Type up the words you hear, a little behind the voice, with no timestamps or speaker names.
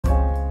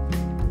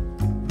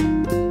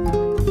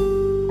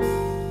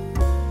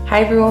Hi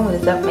everyone, what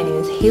is up? My name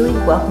is Haley.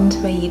 Welcome to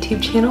my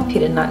YouTube channel. If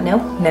you did not know,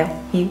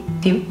 now you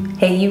do.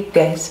 Hey you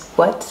guys,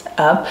 what's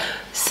up?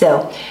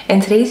 So in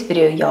today's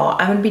video, y'all,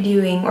 I'm gonna be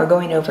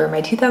going over my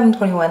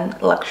 2021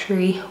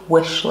 luxury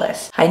wish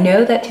list. I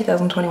know that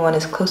 2021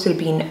 is closer to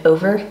being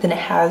over than it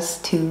has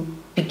to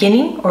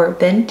beginning or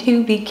then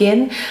to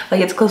begin.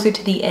 Like it's closer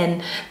to the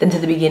end than to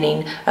the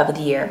beginning of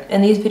the year.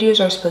 And these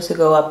videos are supposed to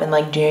go up in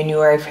like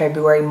January,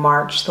 February,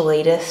 March, the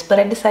latest, but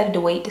I decided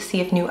to wait to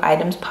see if new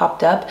items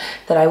popped up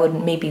that I would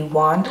maybe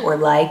want or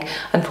like.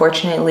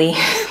 Unfortunately,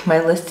 my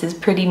list is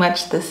pretty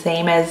much the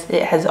same as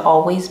it has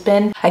always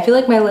been. I feel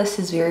like my list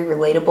is very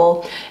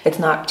relatable. It's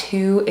not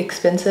too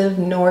expensive,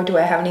 nor do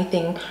I have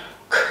anything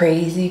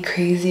crazy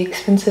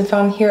expensive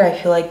on here. I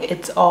feel like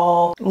it's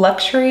all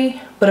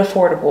luxury, but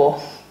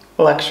affordable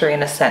luxury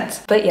in a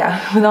sense. But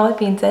yeah, with all that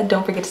being said,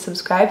 don't forget to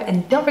subscribe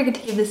and don't forget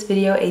to give this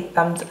video a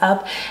thumbs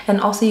up.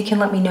 And also you can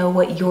let me know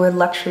what your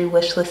luxury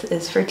wish list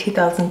is for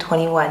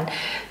 2021.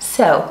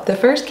 So the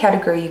first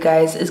category, you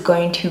guys, is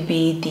going to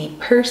be the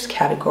purse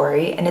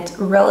category, and it's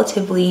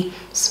relatively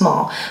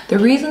small. The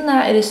reason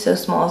that it is so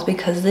small is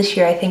because this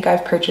year I think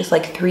I've purchased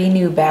like 3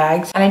 new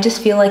bags, and I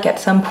just feel like at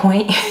some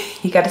point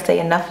you gotta say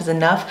enough is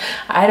enough.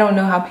 I don't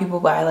know how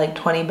people buy like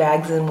 20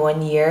 bags in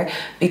 1 year,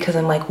 because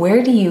I'm like,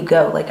 where do you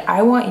go? Like,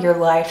 I want your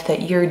life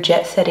that you're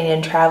jet setting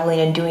and traveling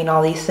and doing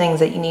all these things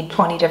that you need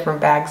 20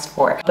 different bags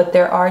for. But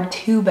there are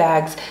 2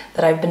 bags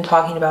that I've been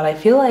talking about, I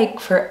feel like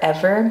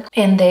forever,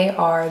 and they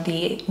are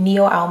the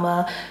Neo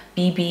Alma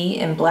BB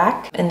in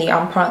black and the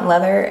Empreinte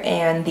leather,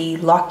 and the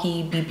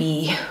Lucky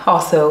BB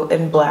also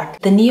in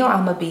black. The Neo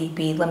Alma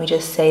BB, let me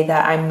just say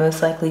that I'm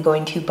most likely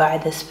going to buy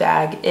this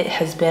bag. It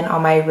has been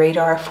on my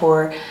radar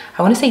for,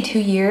 I want to say 2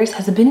 years.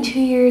 Has it been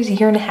 2 years? A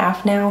year and a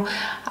half now?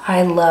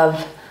 I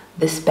love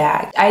this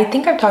bag. I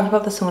think I've talked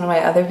about this in one of my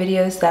other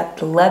videos, that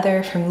the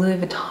leather from Louis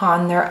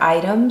Vuitton, their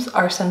items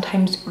are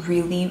sometimes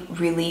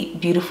really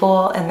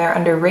beautiful, and they're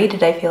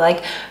underrated, I feel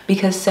like,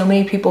 because so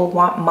many people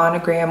want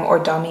monogram or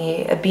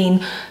damier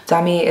ebene,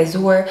 damier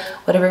azur,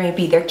 whatever it may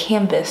be, their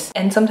canvas,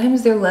 and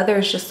sometimes their leather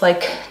is just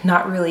like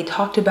not really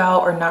talked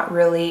about or not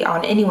really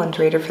on anyone's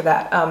radar for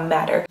that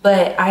matter.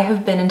 But I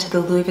have been into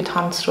the Louis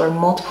Vuitton store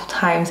multiple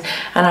times,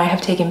 and I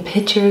have taken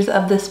pictures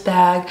of this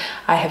bag.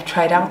 I have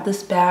tried out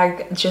this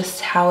bag,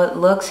 just how it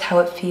looks, how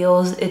it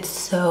feels. It's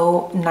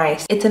so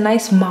nice. It's a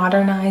nice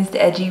modernized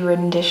edgy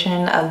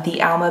rendition of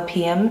the Alma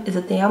PM. Is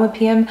it the Alma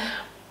PM?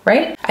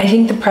 Right? I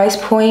think the price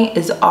point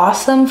is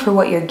awesome for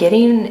what you're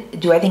getting.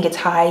 Do I think it's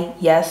high?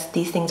 Yes,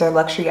 these things are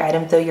luxury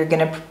items, though you're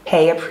gonna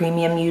pay a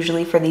premium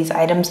usually for these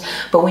items.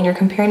 But when you're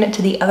comparing it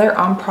to the other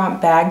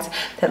Empreinte bags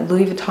that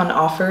Louis Vuitton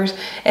offers,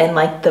 and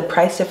like the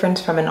price difference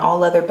from an all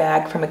leather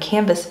bag from a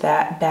canvas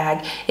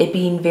bag, it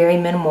being very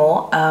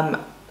minimal,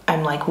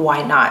 I'm like,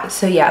 why not?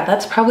 So yeah,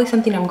 that's probably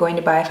something I'm going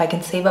to buy. If I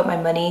can save up my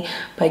money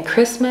by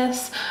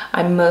Christmas,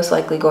 I'm most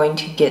likely going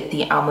to get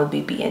the Alma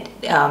BB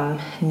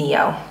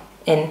Neo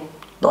in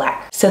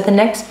black. So the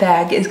next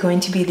bag is going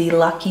to be the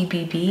Lucky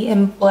BB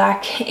in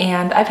black,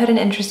 and I've had an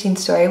interesting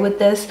story with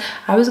this.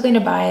 I was going to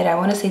buy it, I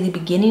want to say the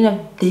beginning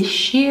of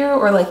this year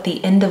or like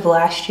the end of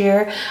last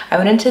year. I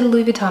went into the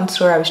Louis Vuitton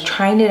store, I was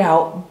trying it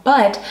out,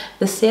 but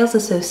the sales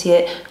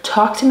associate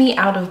talked me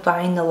out of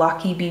buying the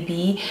Lucky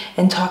BB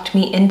and talked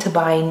me into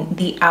buying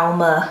the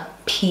Alma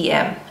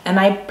PM, and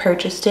I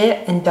purchased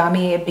it in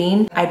damier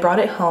ebene. I brought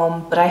it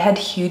home, but I had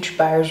huge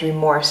buyer's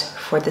remorse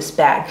for this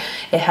bag.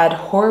 It had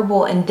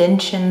horrible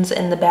indentions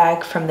in the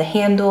bag from the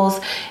handles,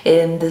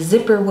 and the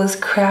zipper was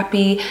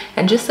crappy,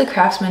 and just the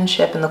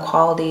craftsmanship and the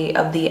quality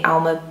of the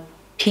Alma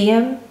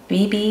PM,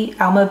 BB,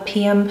 Alma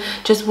PM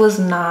just was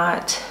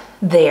not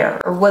there,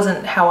 or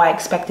wasn't how I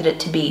expected it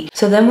to be.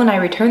 So then when I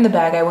returned the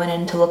bag, I went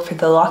in to look for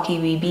the Lucky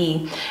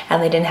BB,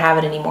 and they didn't have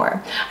it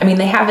anymore. I mean,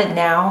 they have it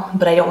now,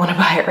 but I don't want to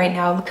buy it right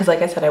now because,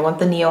 like I said, I want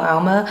the Neo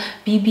Alma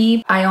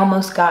BB. I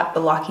almost got the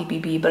Lucky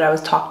BB, but I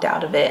was talked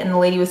out of it, and the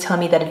lady was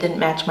telling me that it didn't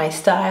match my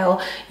style.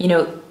 You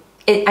know,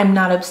 I'm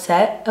not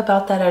upset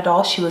about that at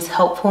all. She was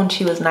helpful and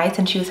she was nice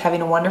and she was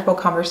having a wonderful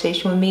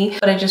conversation with me.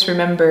 But I just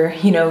remember,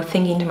 you know,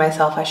 thinking to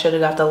myself, I should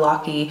have got the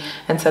Lucky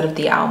instead of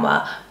the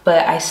Alma.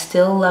 But I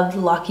still love the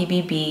Lucky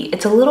BB.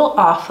 It's a little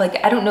off.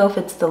 Like, I don't know if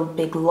it's the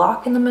big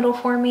lock in the middle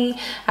for me.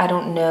 I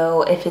don't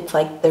know if it's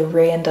like the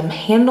random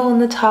handle in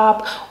the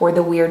top or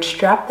the weird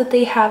strap that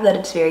they have, that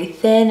it's very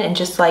thin and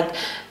just like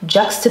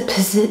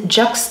juxtaposition,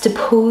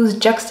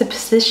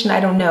 I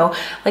don't know.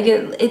 Like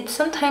it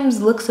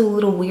sometimes looks a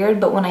little weird,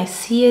 but when I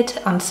see it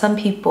on some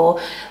people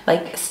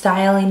like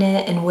styling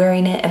it and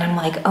wearing it, and I'm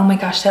like, oh my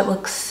gosh, that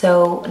looks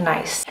so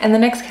nice. And the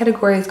next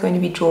category is going to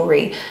be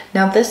jewelry.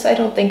 Now this I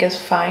don't think is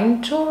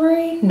fine jewelry.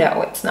 jewelry?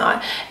 No, it's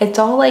not. It's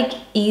all like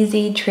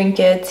easy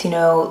trinkets, you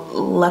know,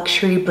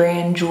 luxury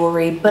brand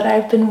jewelry, but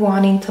I've been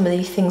wanting some of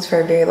these things for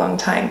a very long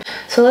time.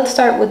 So let's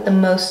start with the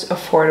most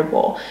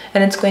affordable,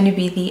 and it's going to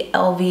be the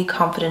LV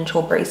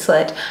Confidential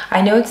bracelet.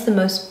 I know it's the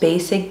most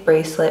basic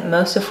bracelet,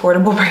 most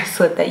affordable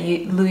bracelet that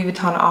Louis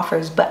Vuitton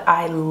offers, but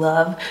I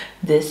love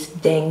this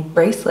dang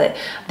bracelet.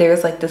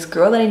 There's like this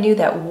girl that I knew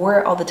that wore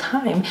it all the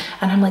time,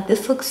 and I'm like,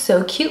 this looks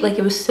so cute. Like,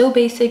 it was so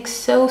basic,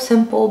 so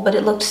simple, but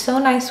it looked so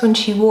nice when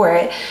she wore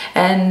it,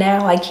 and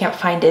now I can't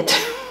find it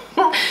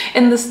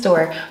in the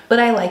store, but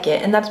I like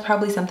it, and that's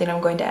probably something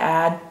I'm going to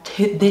add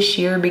to this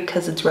year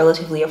because it's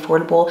relatively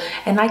affordable,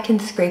 and I can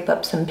scrape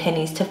up some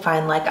pennies to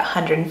find like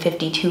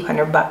 150,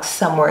 200 bucks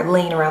somewhere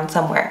laying around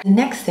somewhere.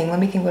 Next thing, let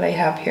me think what I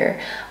have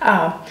here.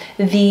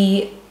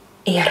 The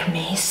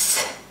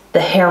Hermes,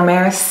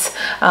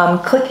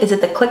 is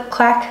it the click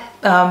clack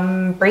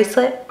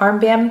bracelet,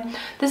 armband?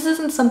 This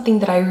isn't something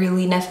that I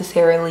really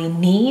necessarily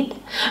need,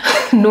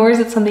 nor is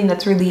it something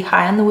that's really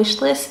high on the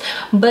wish list,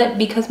 but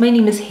because my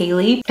name is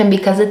Haley, and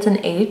because it's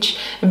an H,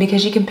 and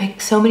because you can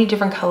pick so many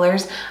different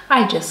colors,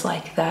 I just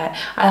like that.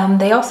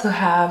 They also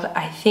have,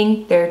 I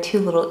think there are 2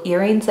 little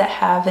earrings that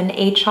have an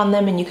H on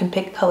them, and you can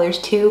pick colors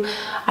too.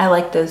 I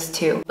like those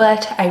too,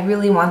 but I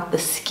really want the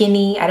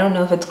skinny, I don't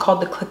know if it's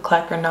called the click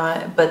clack or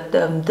not, but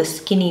the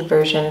skinny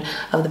version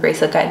of the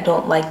bracelet. I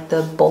don't like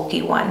the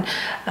bulky one.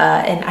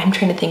 And I'm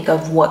trying to think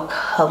of what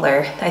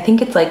color. I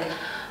think it's like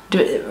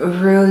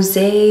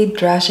rosé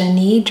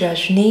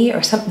dragony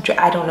or something.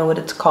 I don't know what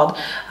it's called.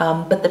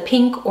 But the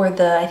pink or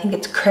the, I think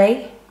it's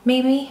cray,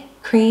 maybe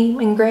cream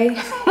and gray.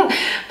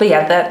 But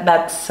yeah,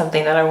 that's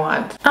something that I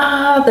want.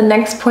 The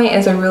next point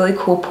is a really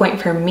cool point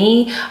for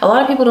me. A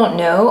lot of people don't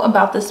know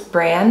about this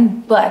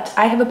brand, but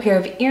I have a pair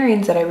of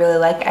earrings that I really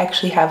like. I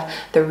actually have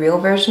the real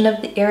version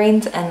of the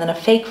earrings and then a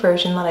fake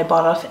version that I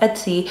bought off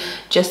Etsy,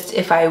 just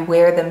if I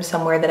wear them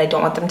somewhere that I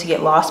don't want them to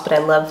get lost, but I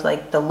love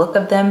like the look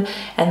of them.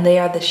 And they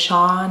are the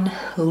Shaun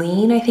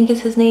Leane, I think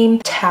is his name,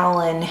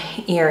 Talon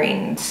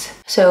earrings.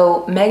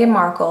 So Meghan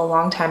Markle, a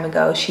long time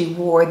ago, she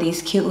wore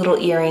these cute little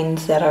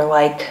earrings that are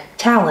like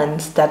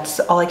talons.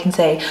 That's all I can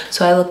say.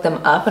 So I looked them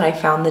up and I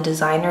found the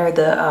designer,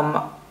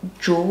 the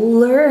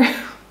jeweler.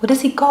 What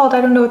is he called?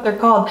 I don't know what they're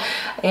called.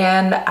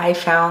 And I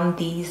found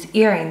these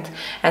earrings.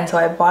 And so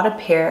I bought a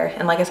pair.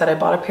 And like I said, I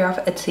bought a pair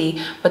off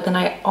Etsy. But then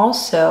I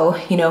also,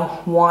 you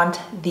know, want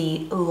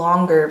the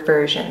longer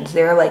versions.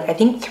 They're like, I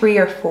think 3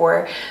 or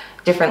 4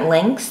 different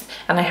lengths.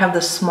 And I have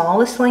the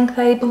smallest length,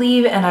 I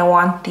believe. And I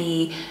want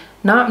the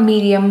not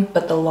medium,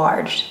 but the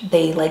large.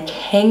 They like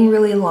hang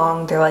really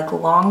long. They're like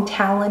long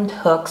taloned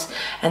hooks,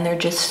 and they're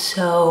just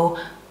so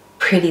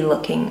pretty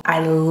looking. I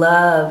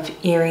love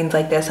earrings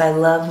like this. I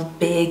love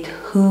big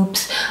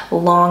hoops,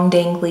 long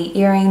dangly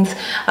earrings.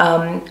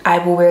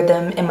 I will wear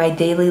them in my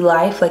daily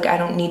life. Like, I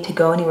don't need to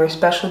go anywhere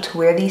special to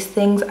wear these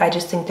things. I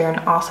just think they're an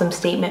awesome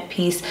statement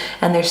piece,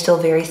 and they're still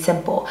very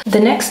simple.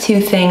 The next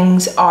 2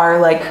 things are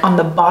like on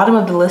the bottom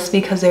of the list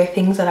because they're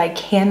things that I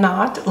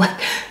cannot like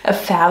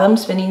fathom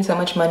spending so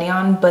much money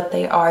on, but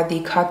they are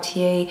the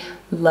Cartier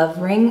love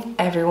ring.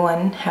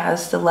 Everyone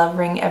has the love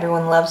ring.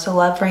 Everyone loves the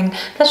love ring.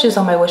 That's just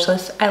on my wish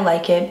list. I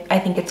like it. I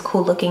think it's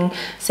cool looking.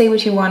 Say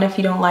what you want if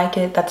you don't like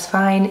it. That's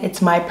fine.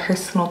 It's my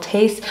personal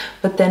taste.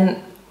 But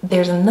then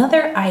there's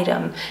another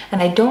item,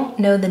 and I don't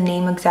know the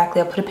name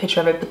exactly. I'll put a picture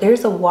of it, but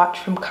there's a watch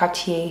from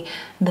Cartier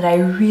that I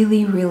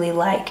really, really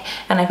like.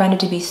 And I find it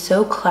to be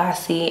so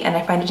classy, and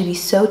I find it to be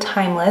so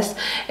timeless.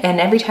 And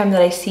every time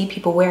that I see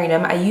people wearing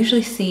them, I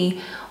usually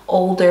see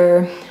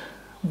older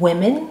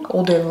women,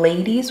 older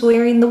ladies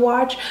wearing the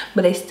watch,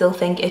 but I still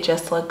think it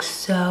just looks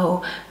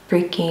so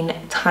freaking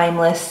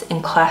timeless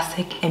and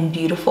classic and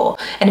beautiful.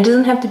 And it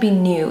doesn't have to be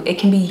new. It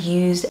can be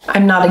used.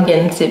 I'm not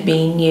against it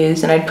being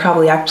used, and I'd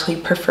probably actually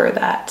prefer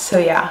that. So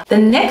yeah. The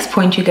next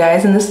point, you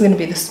guys, and this is going to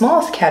be the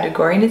smallest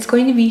category, and it's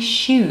going to be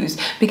shoes,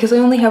 because I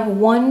only have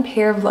 1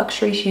 pair of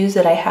luxury shoes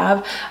that I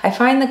have. I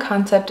find the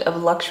concept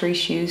of luxury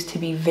shoes to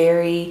be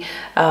very,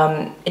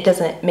 it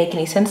doesn't make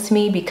any sense to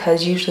me,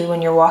 because usually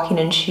when you're walking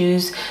in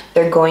shoes,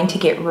 they're going to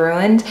get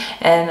ruined.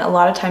 And a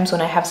lot of times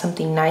when I have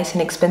something nice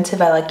and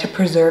expensive, I like to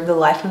preserve the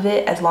life of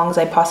it as long as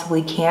I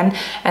possibly can,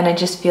 and I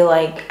just feel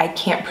like I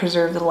can't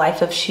preserve the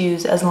life of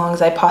shoes as long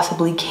as I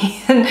possibly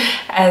can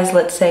as,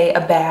 let's say, a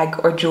bag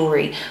or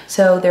jewelry.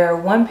 So there are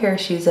 1 pair of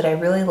shoes that I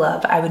really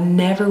love. I would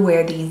never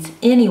wear these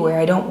anywhere.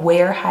 I don't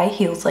wear high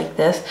heels like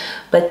this,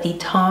 but the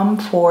Tom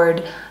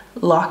Ford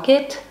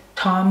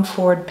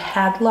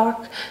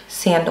padlock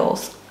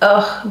sandals.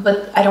 Ugh,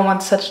 but I don't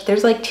want such,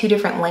 there's like 2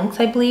 different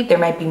lengths, I believe. There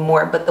might be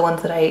more, but the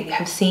ones that I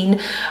have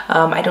seen,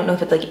 I don't know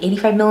if it's like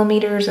 85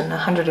 millimeters and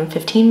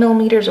 115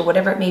 millimeters or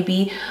whatever it may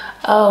be.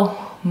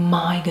 Oh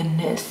my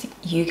goodness,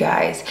 you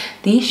guys,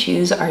 these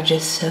shoes are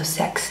just so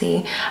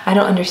sexy. I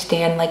don't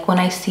understand, like when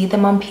I see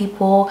them on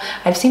people,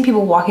 I've seen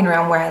people walking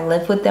around where I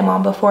live with them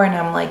on before, and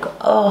I'm like,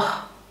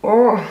 oh.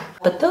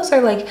 But those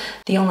are like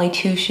the only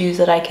 2 shoes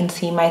that I can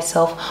see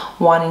myself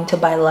wanting to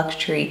buy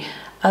luxury.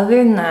 Other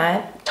than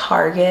that,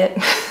 Target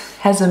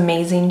has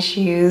amazing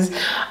shoes.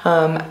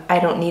 I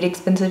don't need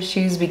expensive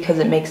shoes because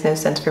it makes no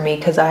sense for me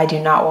because I do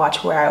not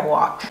watch where I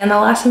walk. And the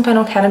last and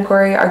final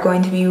category are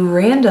going to be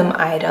random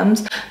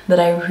items that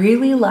I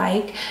really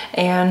like,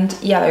 and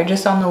yeah, they're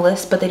just on the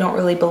list, but they don't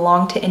really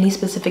belong to any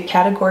specific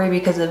category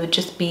because it would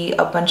just be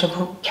a bunch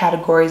of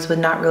categories with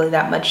not really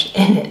that much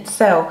in it.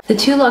 So the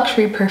two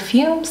luxury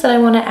perfumes that I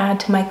want to add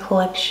to my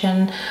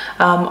collection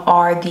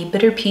are the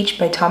Bitter Peach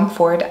by Tom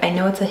Ford. I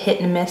know it's a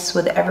hit and miss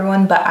with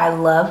everyone, but I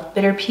love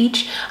Bitter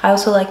Peach. I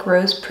also like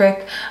Rose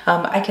Prick.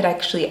 I could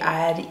actually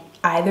add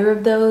either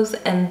of those.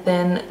 And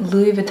then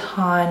Louis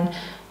Vuitton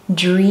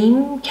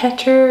Dream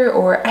Catcher,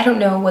 or I don't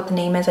know what the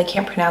name is, I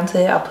can't pronounce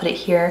it, I'll put it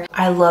here.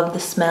 I love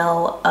the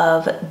smell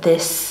of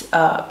this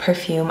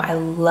perfume. I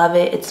love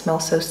it. It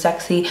smells so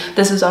sexy.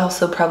 This is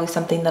also probably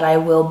something that I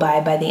will buy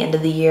by the end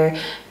of the year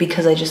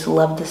because I just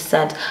love the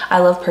scent. I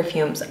love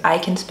perfumes. I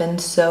can spend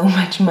so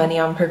much money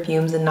on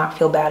perfumes and not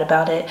feel bad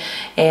about it.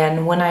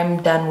 And when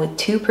I'm done with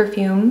 2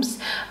 perfumes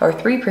or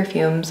 3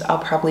 perfumes, I'll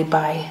probably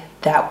buy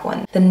that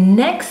one. The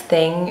next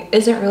thing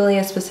isn't really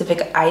a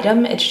specific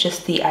item, it's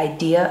just the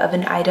idea of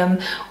an item,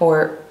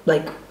 or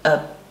like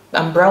a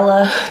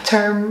umbrella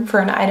term for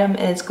an item,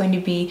 and it's going to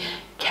be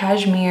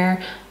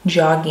cashmere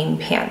jogging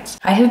pants.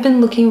 I have been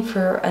looking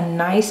for a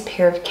nice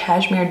pair of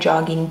cashmere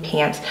jogging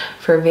pants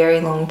for a very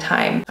long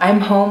time.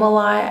 I'm home a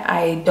lot.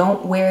 I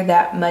don't wear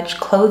that much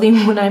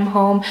clothing when I'm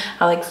home.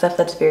 I like stuff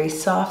that's very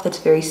soft, that's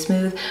very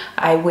smooth.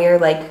 I wear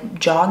like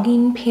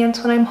jogging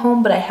pants when I'm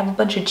home, but I have a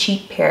bunch of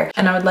cheap pair,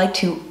 and I would like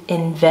to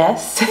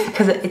invest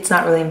because it's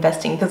not really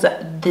investing because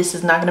this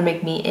is not going to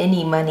make me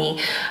any money,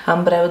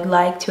 but I would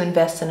like to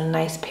invest in a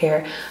nice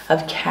pair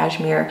of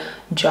cashmere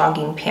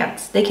jogging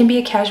pants. They can be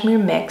a cashmere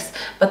mix,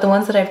 but the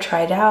ones that I've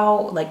tried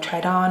out, like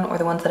tried on, or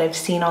the ones that I've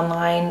seen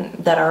online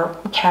that are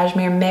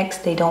cashmere mix,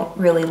 they don't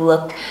really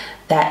look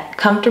that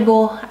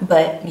comfortable.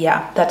 But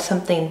yeah, that's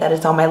something that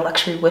is on my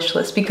luxury wish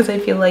list because I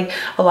feel like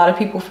a lot of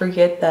people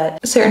forget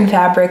that certain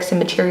fabrics and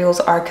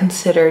materials are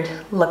considered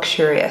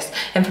luxurious,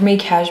 and for me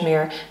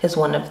cashmere is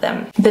one of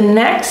them. The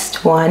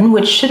next one,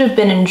 which should have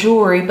been in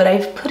jewelry, but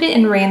I've put it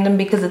in random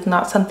because it's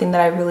not something that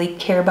I really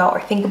care about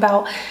or think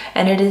about,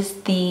 and it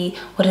is the,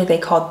 what are they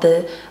called,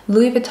 the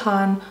Louis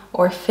Vuitton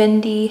or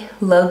Fendi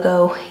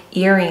logo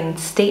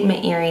earrings,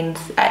 statement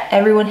earrings.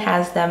 Everyone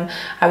has them.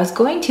 I was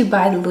going to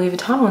buy the Louis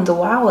Vuitton ones a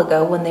while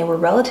ago when they were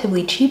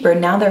relatively cheaper.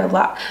 Now they're a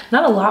lot,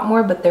 not a lot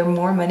more, but they're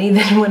more money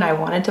than when I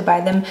wanted to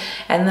buy them.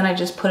 And then I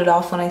just put it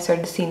off when I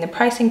started seeing the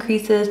price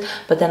increases,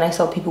 but then I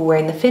saw people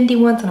wearing the Fendi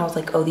ones and I was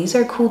like, oh, these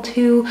are cool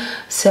too.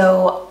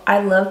 So I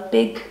love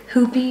big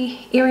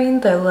hoopy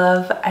earrings. I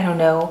love, I don't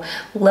know,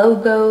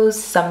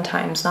 logos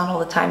sometimes, not all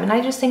the time, and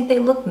I just think they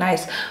look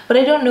nice, but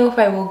I don't know if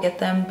I will get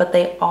them, but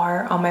they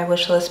are on my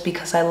wish list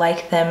because I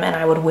like them and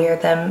I would wear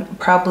them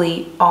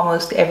probably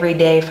almost every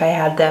day if I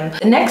had them.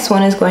 The next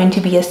one is going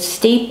to be a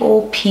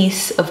staple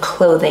piece of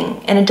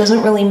clothing, and it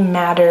doesn't really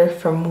matter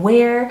from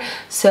where,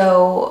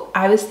 so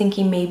I was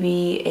thinking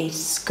maybe a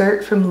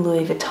skirt from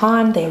Louis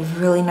Vuitton. They have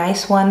really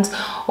nice ones,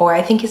 or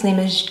I think his name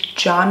is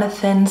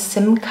Jonathan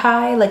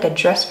Simkai, like a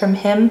dress from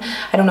him.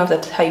 I don't know if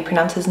that's how you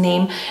pronounce his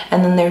name.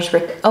 And then there's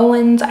Rick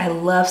Owens. I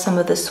love some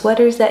of the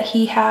sweaters that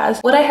he has.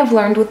 What I have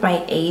learned with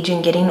my age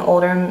and getting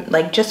older,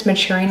 like just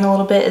maturing a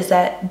little bit, is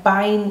that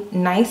buying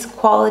nice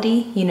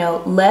quality, you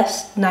know,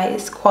 less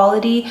nice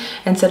quality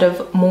instead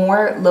of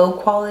more low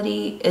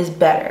quality is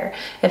better,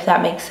 if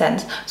that makes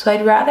sense. So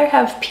I'd rather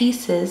have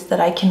pieces that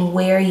I can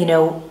wear, you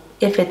know,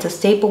 if it's a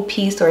staple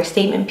piece or a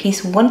statement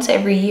piece once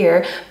every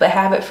year, but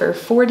have it for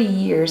 40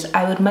 years,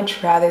 I would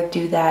much rather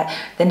do that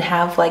than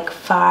have like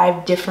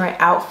 5 different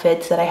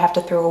outfits that I have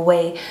to throw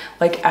away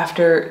like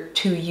after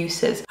 2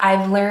 uses.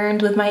 I've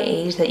learned with my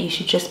age that you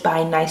should just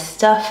buy nice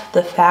stuff.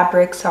 The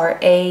fabrics are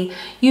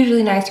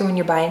usually nicer when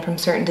you're buying from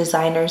certain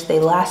designers.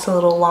 They last a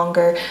little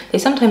longer. They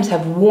sometimes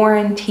have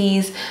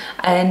warranties,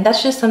 and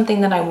that's just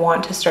something that I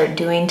want to start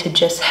doing, to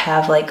just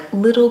have like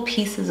little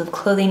pieces of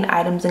clothing,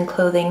 items and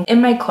clothing in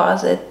my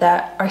closet that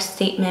are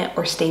statement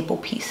or staple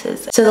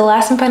pieces. So the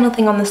last and final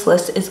thing on this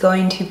list is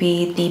going to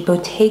be the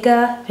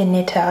Bottega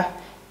Veneta,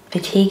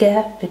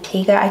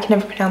 I can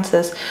never pronounce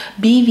this,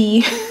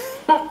 BV,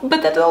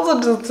 but that also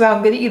doesn't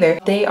sound good either.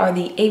 They are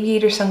the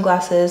aviator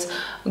sunglasses,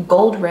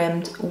 gold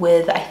rimmed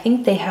with, I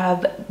think they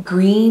have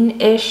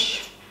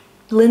greenish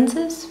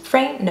lenses,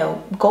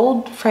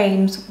 gold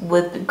frames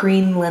with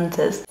green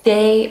lenses.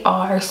 They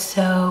are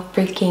so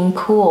freaking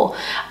cool.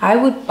 I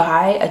would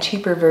buy a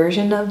cheaper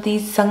version of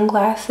these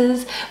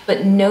sunglasses,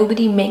 but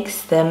nobody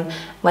makes them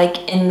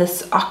like in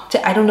this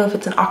I don't know if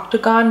it's an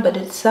octagon, but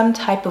it's some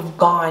type of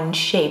gone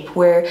shape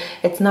where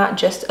it's not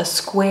just a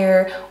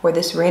square or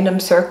this random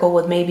circle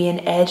with maybe an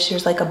edge.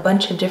 There's like a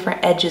bunch of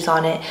different edges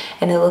on it,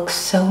 and it looks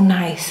so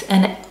nice,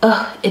 and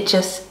it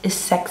just is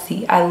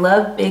sexy. I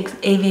love big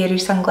aviator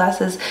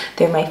sunglasses.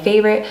 They're my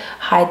favorite.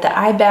 Hide the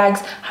eye bags,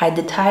 hide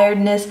the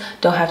tiredness,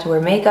 don't have to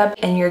wear makeup,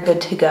 and you're good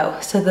to go.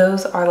 So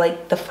those are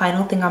like the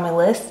final thing on my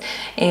list,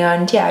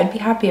 and yeah, I'd be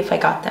happy if I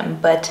got them,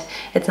 but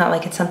it's not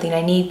like it's something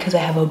I need because I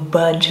have a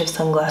bunch of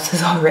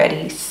sunglasses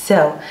already.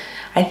 So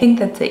I think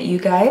that's it, you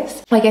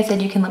guys. Like I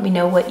said, you can let me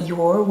know what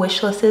your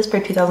wish list is for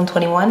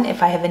 2021.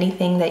 If I have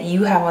anything that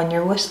you have on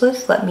your wish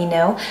list, let me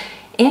know.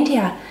 And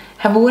yeah,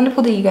 have a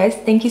wonderful day, you guys.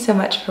 Thank you so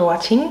much for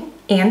watching,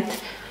 and